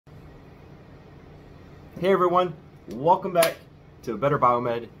Hey everyone, welcome back to Better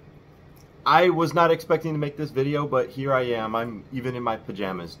Biomed. I was not expecting to make this video, but here I am. I'm even in my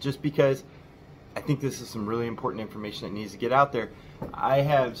pajamas just because I think this is some really important information that needs to get out there. I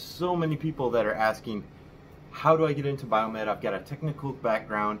have so many people that are asking, how do I get into biomed? I've got a technical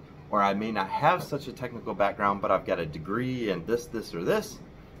background, or I may not have such a technical background, but I've got a degree in this, or this.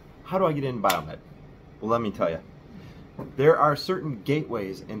 How do I get into biomed? Well, let me tell you. There are certain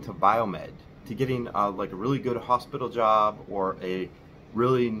gateways into biomed to getting like a really good hospital job or a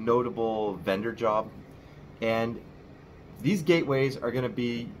really notable vendor job. And these gateways are going to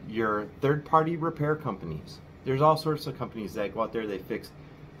be your third-party repair companies. There's all sorts of companies that go out there, they fix,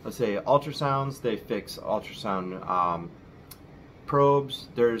 let's say, ultrasounds, they fix ultrasound probes.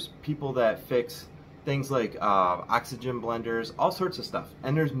 There's people that fix things like oxygen blenders, all sorts of stuff.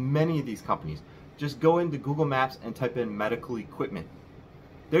 And there's many of these companies. Just go into Google Maps and type in medical equipment.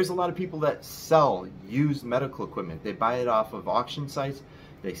 There's a lot of people that sell used medical equipment. They buy it off of auction sites,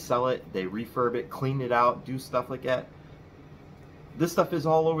 they sell it, they refurb it, clean it out, do stuff like that. This stuff is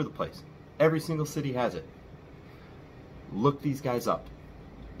all over the place. Every single city has it. Look these guys up.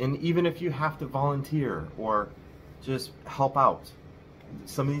 And even if you have to volunteer or just help out,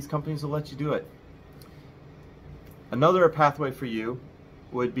 some of these companies will let you do it. Another pathway for you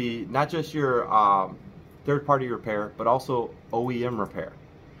would be not just your third-party repair, but also OEM repair.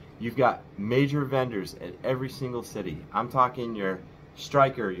 You've got major vendors at every single city. I'm talking your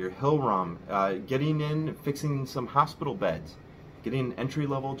Stryker, your Hillrom, getting in, fixing some hospital beds, getting an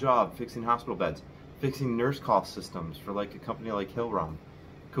entry-level job, fixing hospital beds, fixing nurse call systems for like a company like Hillrom,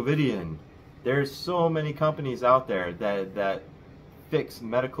 Covidian. There's so many companies out there that fix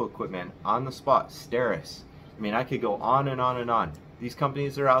medical equipment on the spot. Steris. I mean, I could go on and on and on. These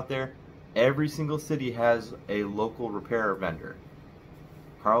companies are out there. Every single city has a local repair vendor.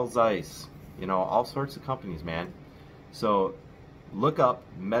 Carl Zeiss, you know, all sorts of companies, man. So look up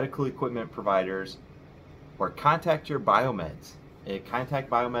medical equipment providers or contact your biomeds.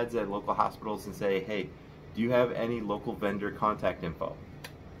 Contact biomeds at local hospitals and say, hey, do you have any local vendor contact info?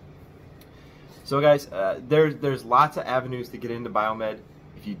 So guys, there's lots of avenues to get into biomed.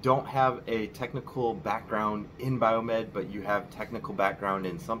 If you don't have a technical background in biomed, but you have technical background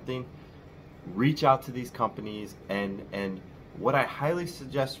in something, reach out to these companies, and what I highly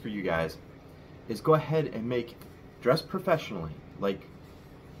suggest for you guys is go ahead and dress professionally. Like,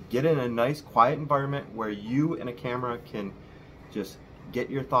 get in a nice quiet environment where you and a camera can just get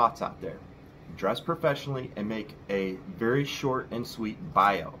your thoughts out there. Dress professionally and make a very short and sweet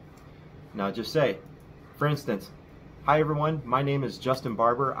bio. Now just say, for instance, hi everyone, my name is Justin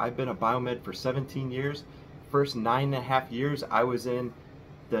Barber. I've been a biomed for 17 years. First 9.5 years I was in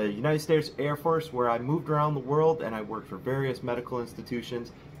the United States Air Force, where I moved around the world and I worked for various medical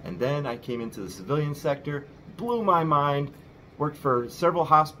institutions, and then I came into the civilian sector, blew my mind, worked for several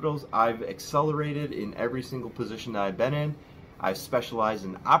hospitals. I've accelerated in every single position that I've been in. I've specialized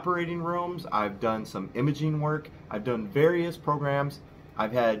in operating rooms, I've done some imaging work, I've done various programs,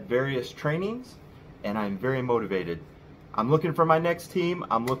 I've had various trainings, and I'm very motivated. I'm looking for my next team,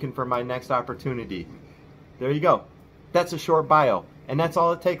 I'm looking for my next opportunity. There you go. That's a short bio. And that's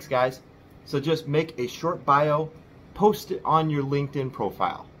all it takes, guys. So just make a short bio, post it on your LinkedIn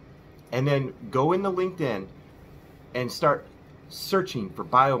profile, and then go into LinkedIn and start searching for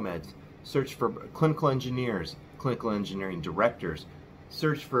biomeds, search for clinical engineers, clinical engineering directors,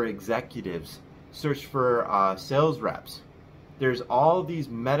 search for executives, search for sales reps. There's all these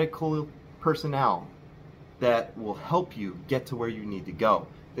medical personnel that will help you get to where you need to go.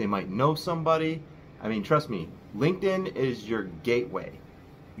 They might know somebody. I mean, trust me, LinkedIn is your gateway.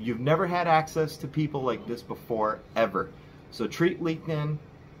 You've never had access to people like this before, ever. So treat LinkedIn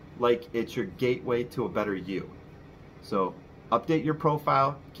like it's your gateway to a better you. So update your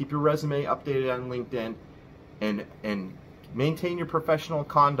profile, keep your resume updated on LinkedIn, and maintain your professional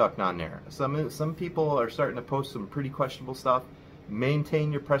conduct on there. Some people are starting to post some pretty questionable stuff.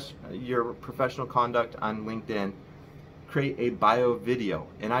 Maintain your professional conduct on LinkedIn. Create a bio video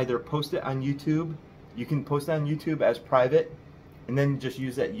and either post it on YouTube. You can post it on YouTube as private, and then just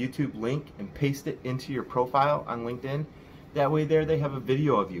use that YouTube link and paste it into your profile on LinkedIn. That way there they have a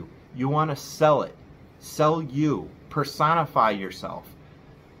video of you. You want to sell it. Sell you. Personify yourself.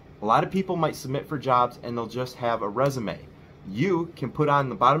 A lot of people might submit for jobs and they'll just have a resume. You can put on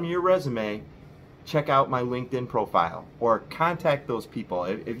the bottom of your resume, check out my LinkedIn profile, or contact those people.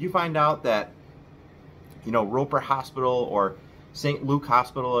 If you find out that, you know, Roper Hospital or St. Luke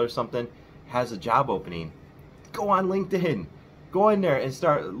Hospital or something has a job opening, go on LinkedIn. Go in there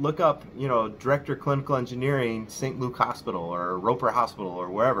and look up, you know, Director of Clinical Engineering, St. Luke Hospital or Roper Hospital or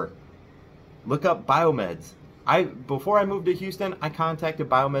wherever. Look up Biomeds. Before I moved to Houston, I contacted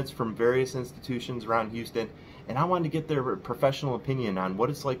Biomeds from various institutions around Houston, and I wanted to get their professional opinion on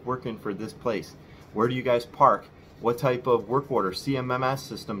what it's like working for this place. Where do you guys park? What type of work order, CMMS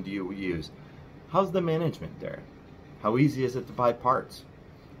system do you use? How's the management there? How easy is it to buy parts?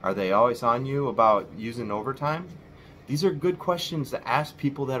 Are they always on you about using overtime? These are good questions to ask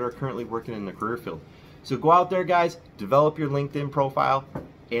people that are currently working in the career field. So go out there, guys, develop your LinkedIn profile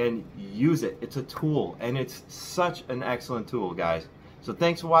and use it. It's a tool, and it's such an excellent tool, guys. So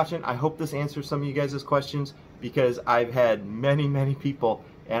thanks for watching. I hope this answers some of you guys' questions, because I've had many people,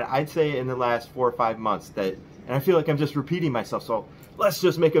 and I'd say in the last 4 or 5 months, that, and I feel like I'm just repeating myself. So let's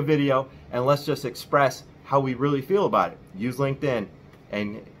just make a video and let's just express how we really feel about it. Use LinkedIn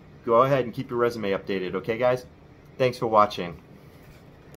and go ahead and keep your resume updated. Okay, guys? Thanks for watching.